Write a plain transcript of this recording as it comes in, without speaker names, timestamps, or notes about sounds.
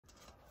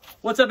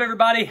What's up,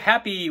 everybody?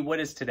 Happy,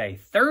 what is today?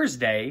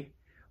 Thursday.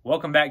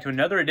 Welcome back to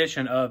another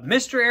edition of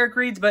Mr. Eric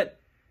Reads, but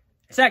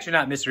it's actually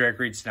not Mr. Eric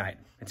Reads tonight.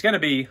 It's going to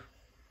be...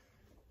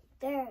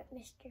 Barrett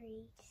Mr.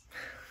 Reads.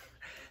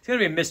 It's going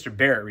to be Mr.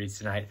 Barrett Reads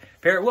tonight.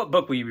 Barrett, what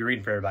book will you be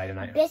reading for everybody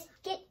tonight?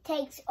 Biscuit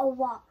Takes a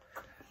Walk.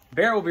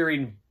 Barrett will be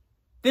reading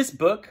this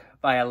book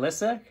by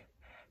Alyssa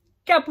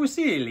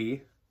Capucilli.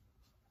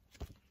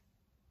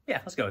 Yeah,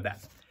 let's go with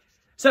that.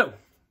 So,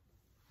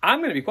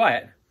 I'm going to be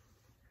quiet.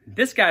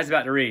 This guy's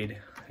about to read.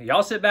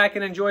 Y'all sit back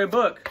and enjoy a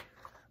book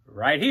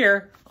right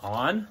here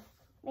on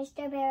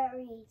Mr. Barrett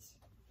Reads.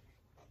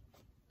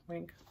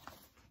 Wink.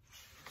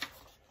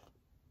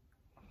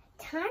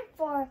 Time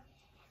for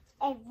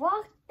a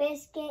walk,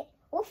 Biscuit.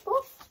 Woof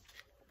woof.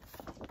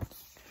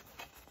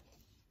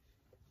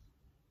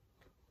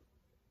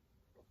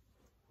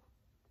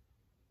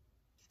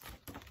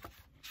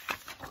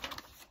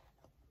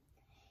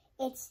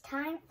 It's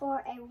time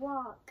for a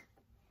walk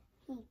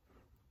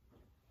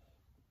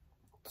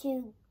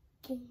to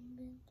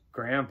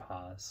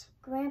Grandpa's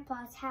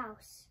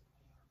house.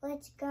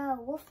 Let's go.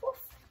 Woof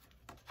woof.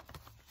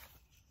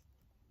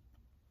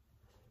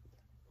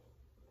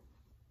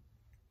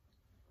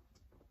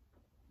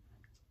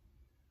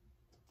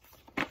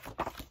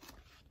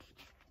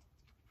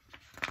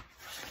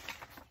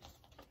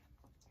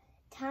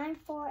 Time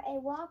for a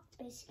walk,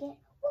 Biscuit.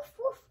 Woof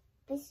woof.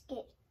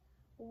 Biscuit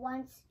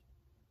wants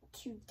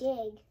to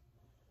dig.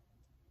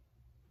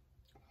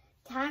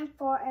 Time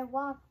for a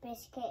walk,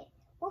 Biscuit.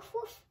 Woof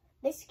woof.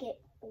 Biscuit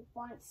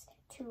wants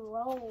to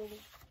roll.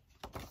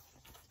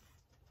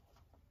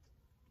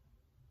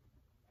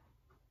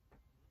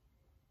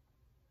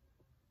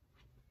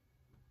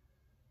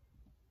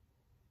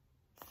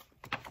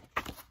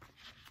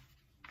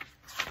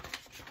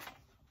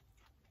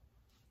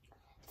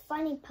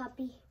 Funny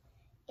puppy,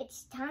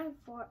 it's time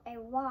for a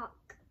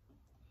walk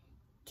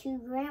to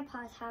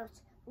Grandpa's house.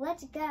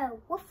 Let's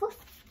go. Woof woof.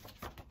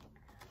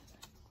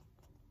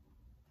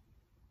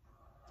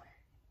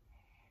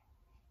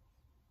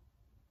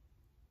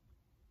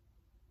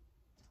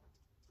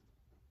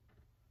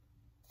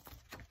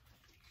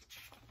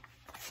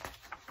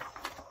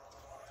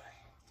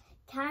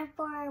 Time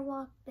for a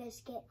walk,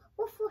 Biscuit.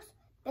 Woof woof.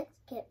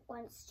 Biscuit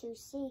wants to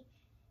see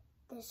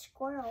the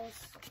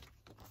squirrels.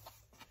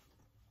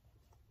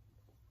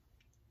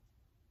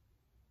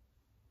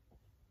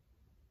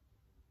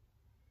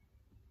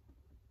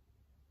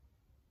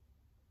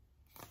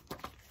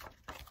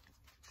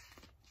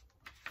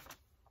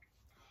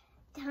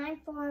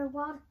 Time for a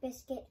walk,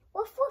 Biscuit.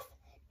 Woof woof.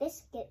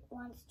 Biscuit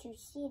wants to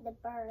see the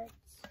birds.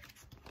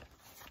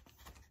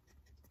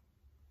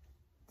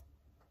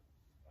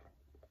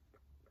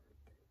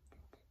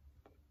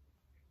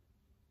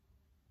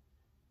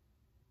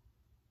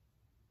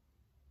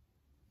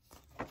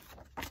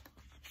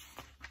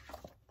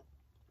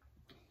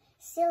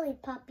 Silly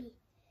puppy,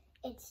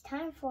 it's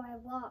time for a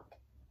walk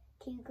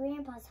to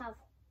Grandpa's house.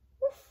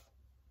 Woof.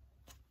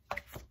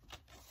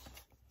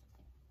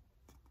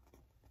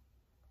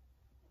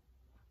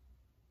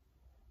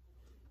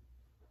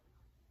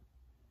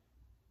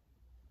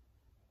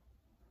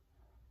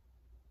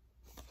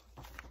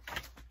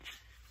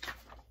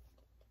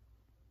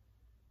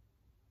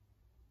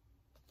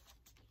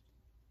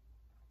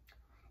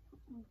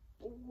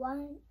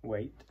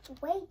 Wait.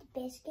 Wait,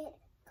 Biscuit,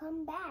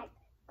 come back.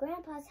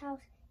 Grandpa's house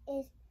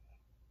is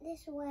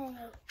this way.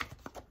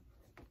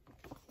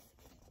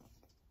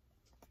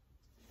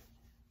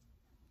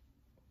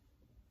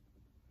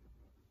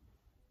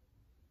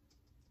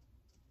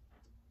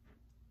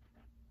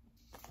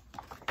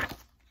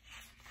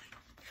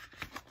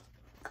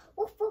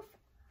 Woof woof.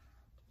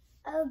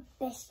 Oh,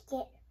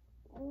 Biscuit,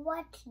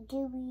 what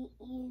do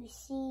you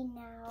see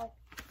now?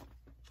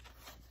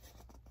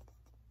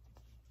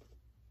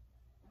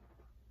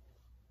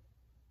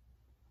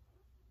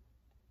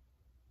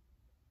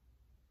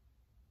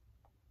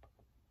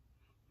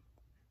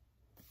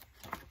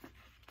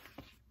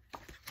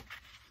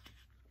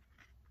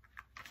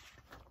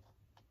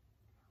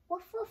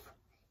 Woof woof,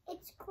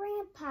 it's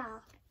Grandpa.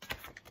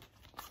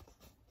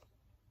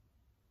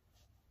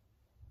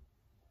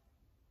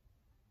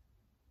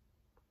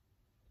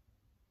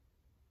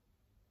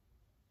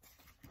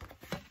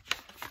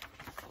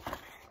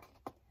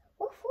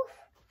 Woof woof.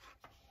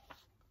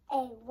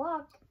 A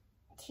walk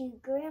to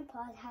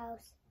Grandpa's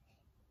house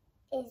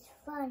is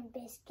fun,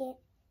 Biscuit,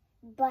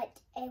 but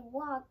a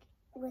walk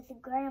with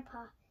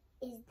Grandpa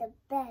is the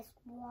best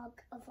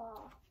walk of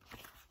all.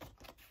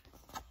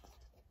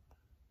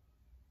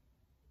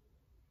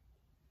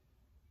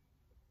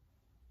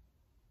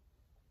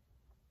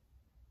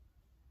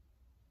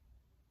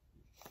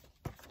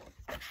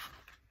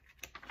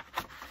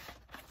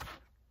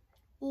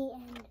 The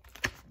end.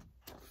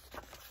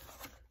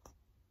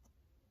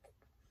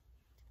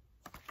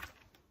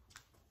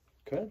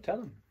 Go ahead, tell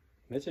him.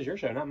 This is your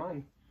show, not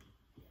mine.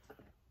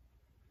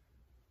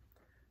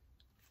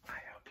 I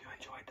hope you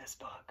enjoyed this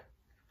book.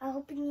 I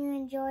hope you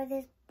enjoy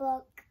this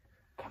book.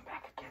 Come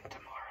back again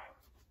tomorrow.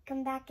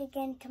 Come back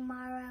again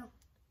tomorrow.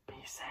 Be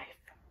safe.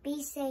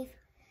 Be safe.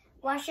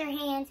 wash your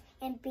hands,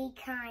 and be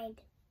kind.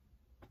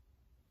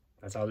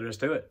 That's all there is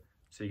to it.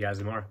 See you guys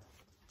tomorrow.